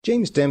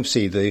James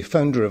Dempsey, the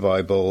founder of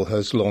Eyeball,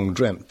 has long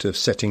dreamt of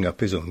setting up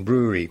his own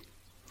brewery.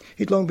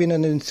 He'd long been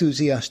an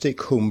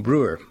enthusiastic home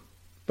brewer,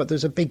 but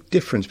there's a big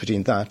difference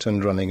between that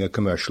and running a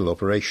commercial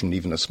operation,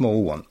 even a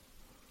small one.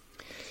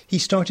 He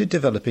started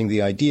developing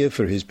the idea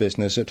for his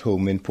business at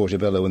home in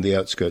Portobello on the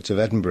outskirts of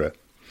Edinburgh,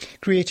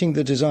 creating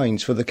the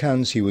designs for the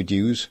cans he would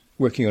use,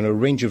 working on a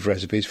range of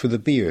recipes for the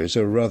beers,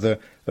 or rather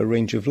a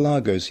range of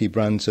lagers he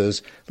brands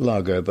as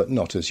lager but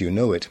not as you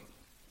know it.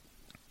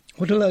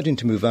 What allowed him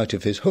to move out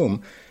of his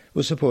home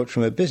was support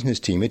from a business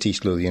team at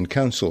East Lothian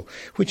Council,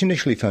 which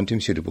initially found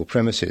him suitable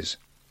premises.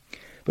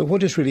 But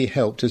what has really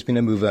helped has been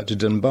a move out to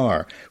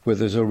Dunbar, where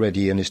there's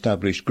already an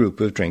established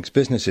group of drinks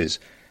businesses,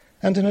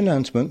 and an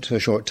announcement a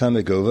short time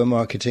ago of a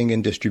marketing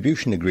and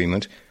distribution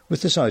agreement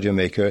with the cider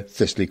maker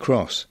Thistley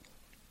Cross.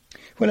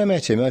 When I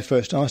met him, I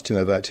first asked him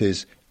about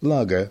his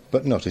lager,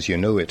 but not as you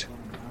know it.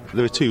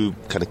 There are two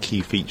kind of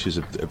key features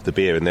of the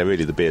beer, and they're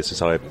really the beers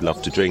that I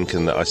love to drink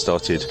and that I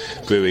started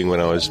brewing when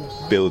I was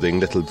building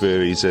little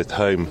breweries at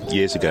home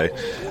years ago.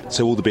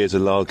 So all the beers are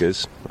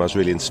lagers. I was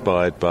really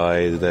inspired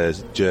by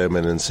the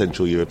German and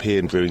Central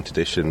European brewing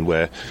tradition,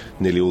 where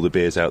nearly all the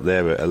beers out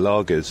there are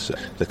lagers.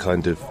 The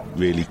kind of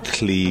really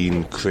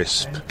clean,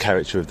 crisp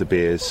character of the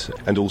beers,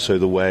 and also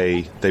the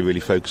way they really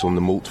focus on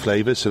the malt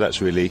flavours. So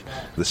that's really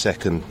the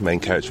second main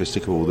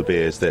characteristic of all the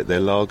beers. They're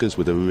lagers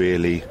with a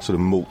really sort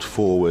of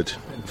malt-forward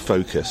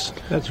focus.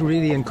 That's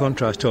really in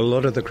contrast to a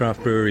lot of the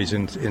craft breweries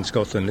in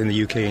Scotland, in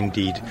the UK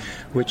indeed,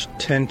 which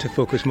tend to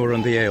focus more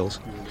on the ales.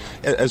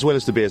 As well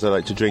as the beers I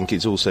like to drink,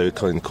 it's also a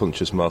kind of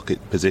conscious market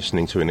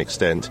positioning to an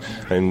extent,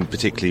 and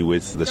particularly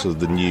with the sort of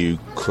the new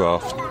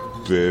craft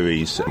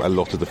breweries, a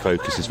lot of the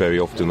focus is very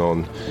often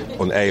on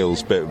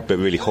ales, but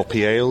really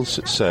hoppy ales.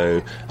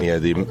 So,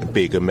 the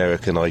big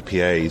American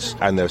IPAs,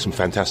 and there are some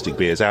fantastic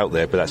beers out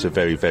there, but that's a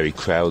very, very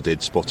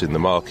crowded spot in the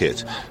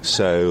market.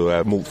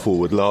 So,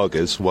 malt-forward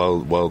lagers,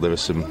 while there are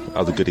some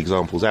other good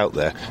examples out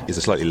there, is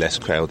a slightly less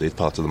crowded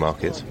part of the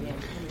market.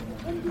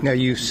 Now,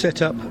 you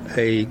set up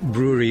a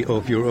brewery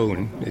of your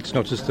own. It's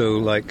not as though,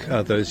 like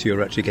others,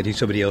 you're actually getting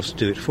somebody else to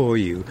do it for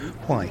you.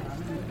 Why?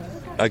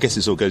 I guess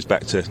this all goes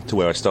back to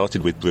where I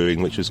started with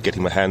brewing, which was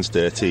getting my hands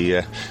dirty,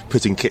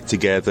 putting kit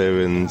together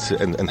and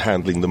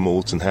handling the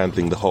malt and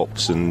handling the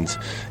hops and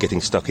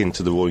getting stuck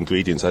into the raw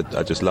ingredients.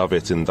 I just love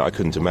it, and I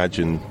couldn't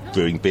imagine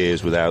brewing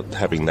beers without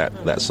having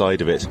that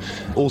side of it.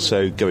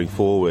 Also, going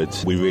forward,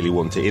 we really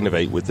want to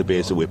innovate with the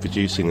beers that we're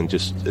producing, and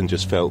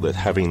just felt that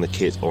having the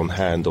kit on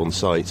hand, on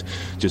site,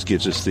 just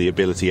gives us the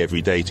ability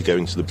every day to go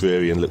into the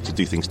brewery and look to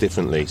do things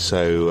differently.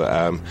 So,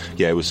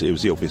 it was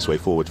the obvious way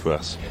forward for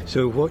us.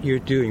 So what you're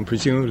doing,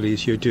 presumably,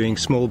 is you're doing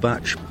small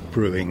batch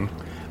brewing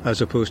as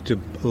opposed to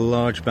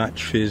large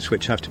batches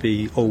which have to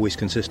be always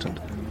consistent.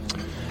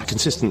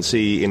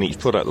 Consistency in each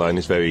product line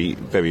is very,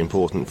 very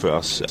important for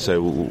us.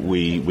 So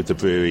with the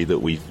brewery that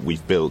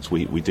we've built,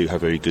 we do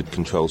have very good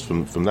controls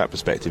from that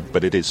perspective,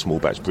 but it is small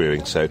batch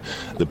brewing. So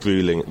the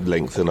brew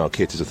length in our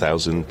kit is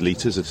 1,000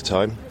 litres at a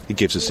time. It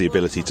gives us the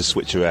ability to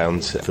switch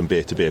around from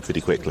beer to beer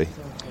pretty quickly.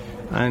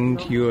 And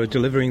you're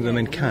delivering them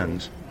in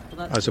cans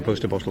as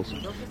opposed to bottles?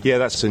 Yeah,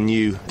 that's a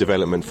new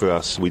development for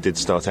us. We did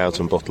start out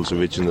on bottles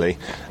originally,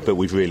 but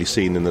we've really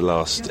seen in the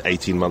last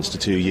 18 months to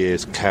 2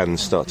 years cans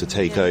start to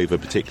take over,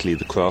 particularly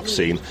the craft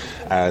scene.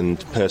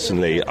 And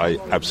personally, I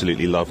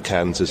absolutely love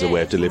cans as a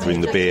way of delivering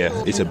the beer.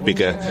 It's a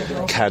bigger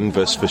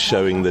canvas for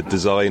showing the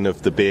design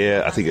of the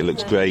beer. I think it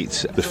looks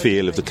great. The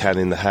feel of the can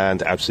in the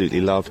hand,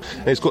 absolutely love.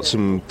 And it's got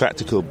some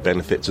practical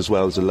benefits as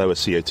well as a lower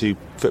CO2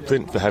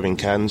 footprint for having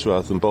cans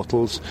rather than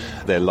bottles.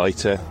 They're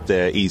lighter,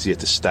 they're easier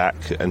to stack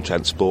and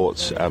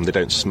transport. They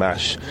don't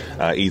smash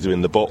either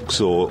in the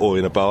box or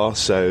in a bar.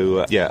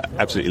 So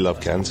absolutely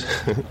love cans.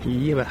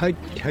 Yeah, but how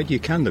do you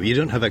can them? You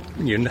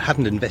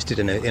haven't invested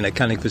in a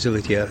canning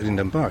facility out in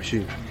Dunbar,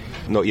 should you?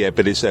 Not yet,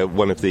 but it's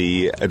one of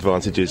the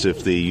advantages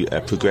of the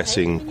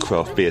progressing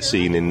craft beer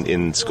scene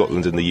in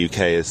Scotland and the UK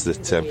is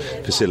that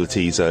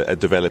facilities are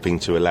developing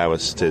to allow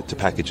us to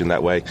package in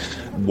that way.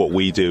 What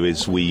we do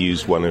is we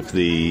use one of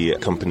the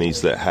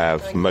companies that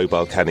have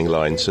mobile canning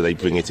lines, so they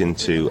bring it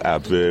into our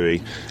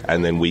brewery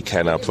and then we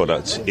can our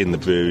product in the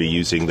brewery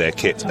using their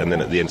kit, and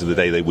then at the end of the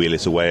day they wheel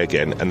it away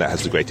again, and that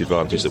has the great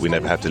advantage that we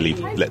never have to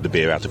let the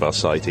beer out of our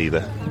site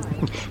either.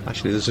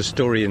 Actually, there's a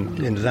story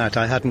in that.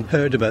 I hadn't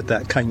heard about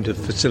that kind of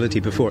facility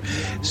before.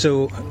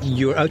 So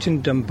you're out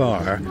in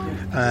Dunbar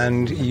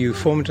and you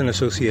formed an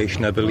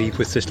association, I believe,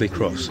 with Thistley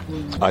Cross.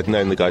 I'd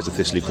known the guys at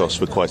Thistley Cross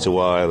for quite a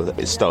while.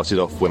 It started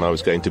off when I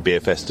was going to beer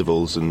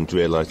festivals and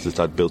realised that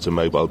I'd built a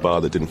mobile bar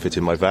that didn't fit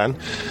in my van.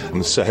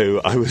 And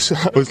so I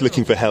was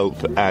looking for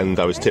help, and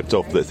I was tipped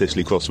off that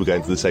Thistley Cross were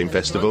going to the same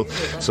festival.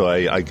 So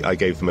I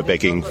gave them a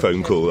begging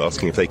phone call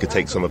asking if they could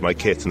take some of my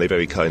kit, and they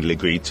very kindly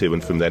agreed to,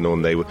 and from then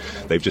on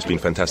they've just been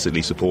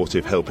fantastically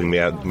supportive, helping me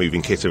out,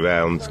 moving kit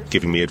around,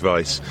 giving me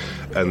advice,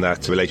 and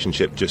that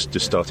relationship just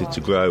started to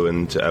grow.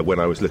 And when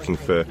I was looking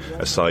for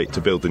a site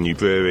to build the new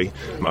brewery,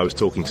 I was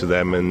talking to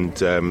them, and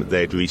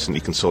they'd recently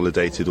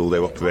consolidated all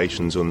their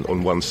operations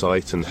on one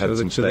site and had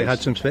some space. So they had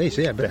some space,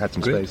 yeah. They had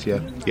some space,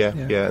 yeah.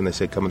 And they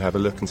said, come and have a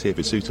look and see if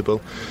it's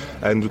suitable.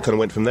 And we kind of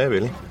went from there,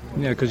 really.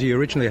 Yeah, because you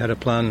originally had a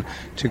plan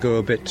to go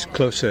a bit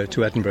closer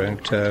to Edinburgh,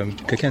 to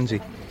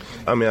Kirkensey.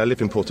 I mean, I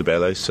live in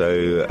Portobello,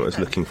 so I was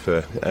looking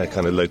for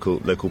kind of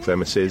local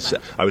premises.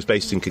 I was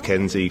based in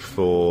Kirkensey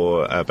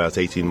for about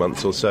 18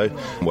 months or so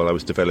while I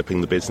was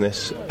developing the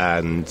business,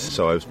 and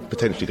so I was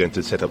potentially going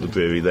to set up the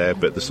brewery there,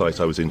 but the site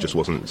I was in just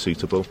wasn't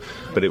suitable.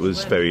 But it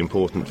was very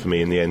important for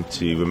me in the end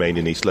to remain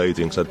in East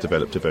Lothian, because I'd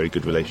developed a very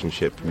good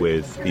relationship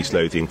with East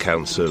Lothian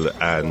Council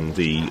and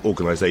the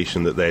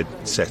organisation that they'd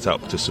set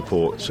up to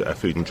support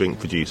food and drink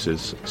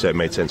producers, so it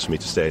made sense for me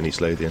to stay in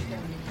East Lothian.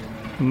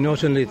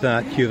 Not only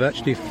that, you've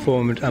actually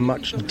formed a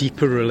much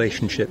deeper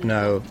relationship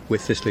now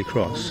with Thistley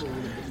Cross,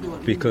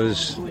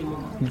 because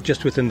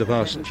just within the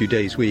past few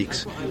days,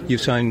 weeks,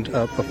 you've signed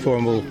up a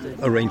formal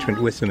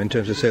arrangement with them in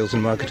terms of sales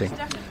and marketing.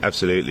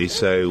 Absolutely.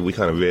 So we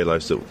kind of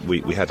realised that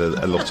we had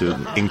a lot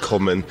in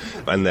common,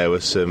 and there were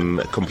some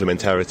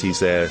complementarities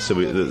there, so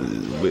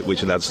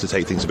which allowed us to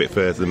take things a bit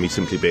further than me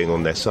simply being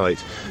on their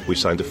site. We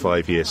signed a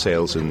 5-year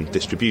sales and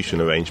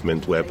distribution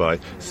arrangement whereby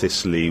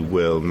Thistley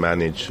will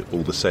manage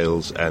all the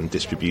sales and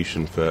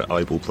distribution for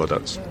Eyeball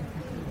products.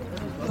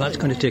 That's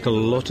going to take a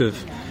lot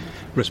of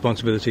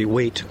responsibility,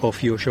 weight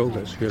off your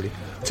shoulders, really.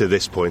 To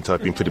this point,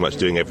 I've been pretty much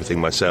doing everything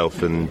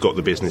myself and got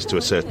the business to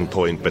a certain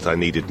point, but I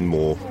needed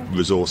more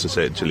resource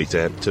essentially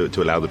to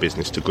allow the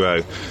business to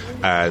grow.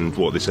 And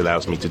what this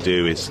allows me to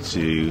do is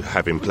to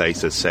have in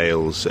place a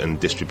sales and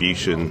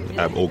distribution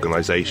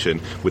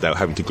organisation without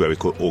having to grow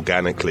it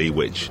organically,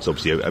 which is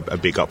obviously a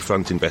big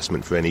upfront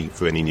investment for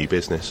any new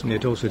business. And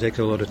it also takes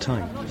a lot of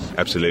time.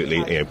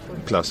 Absolutely.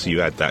 Plus,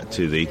 you add that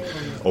to the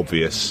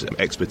obvious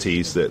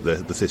expertise that the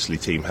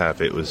Thistley team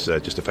have. It was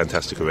just a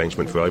fantastic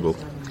arrangement for Eyeball.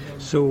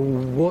 So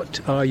what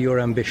are your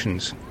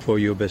ambitions for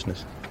your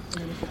business?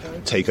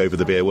 Take over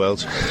the beer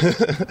world.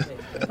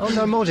 Oh,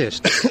 no,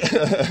 modest.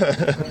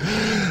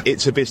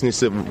 It's a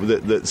business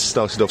that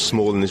started off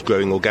small and is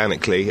growing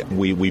organically.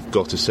 We've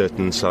got a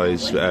certain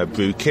size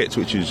brew kit,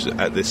 which is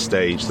at this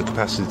stage the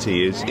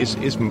capacity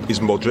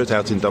is moderate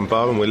out in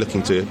Dunbar, and we're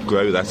looking to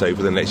grow that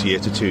over the next year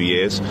to 2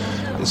 years.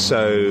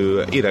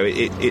 So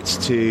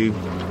it's to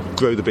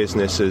grow the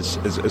business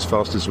as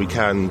fast as we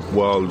can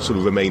while sort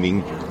of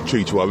remaining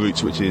true to our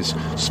roots, which is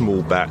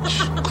small batch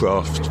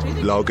craft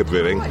lager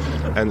brewing,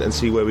 and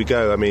see where we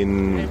go. I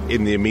mean,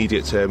 in the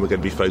immediate term, we're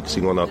going to be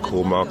focusing on our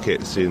core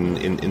markets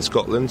in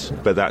Scotland.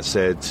 But that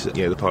said,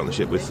 the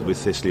partnership with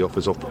Thistley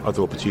offers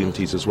other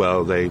opportunities as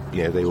well. They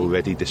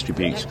already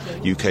distribute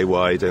UK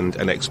wide and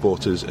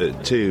exporters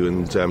too,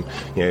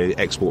 and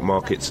export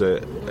markets are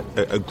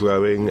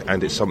growing,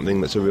 and it's something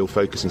that's a real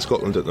focus in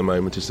Scotland at the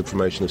moment, is the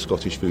promotion of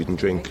Scottish food and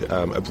drink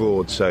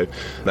abroad. So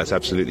that's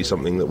absolutely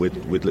something that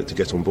we'd look to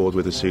get on board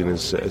with as soon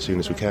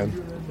as we can.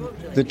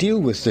 The deal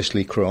with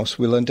Thistley Cross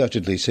will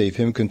undoubtedly save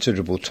him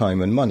considerable time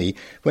and money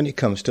when it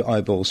comes to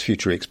Eyeball's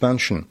future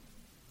expansion.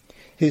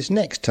 His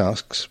next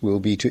tasks will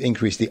be to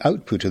increase the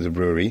output of the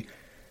brewery,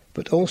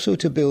 but also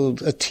to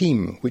build a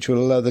team which will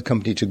allow the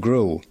company to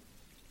grow.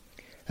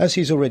 As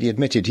he's already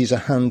admitted, he's a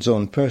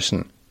hands-on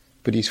person,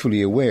 but he's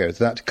fully aware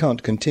that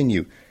can't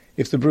continue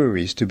if the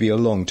brewery is to be a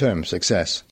long-term success.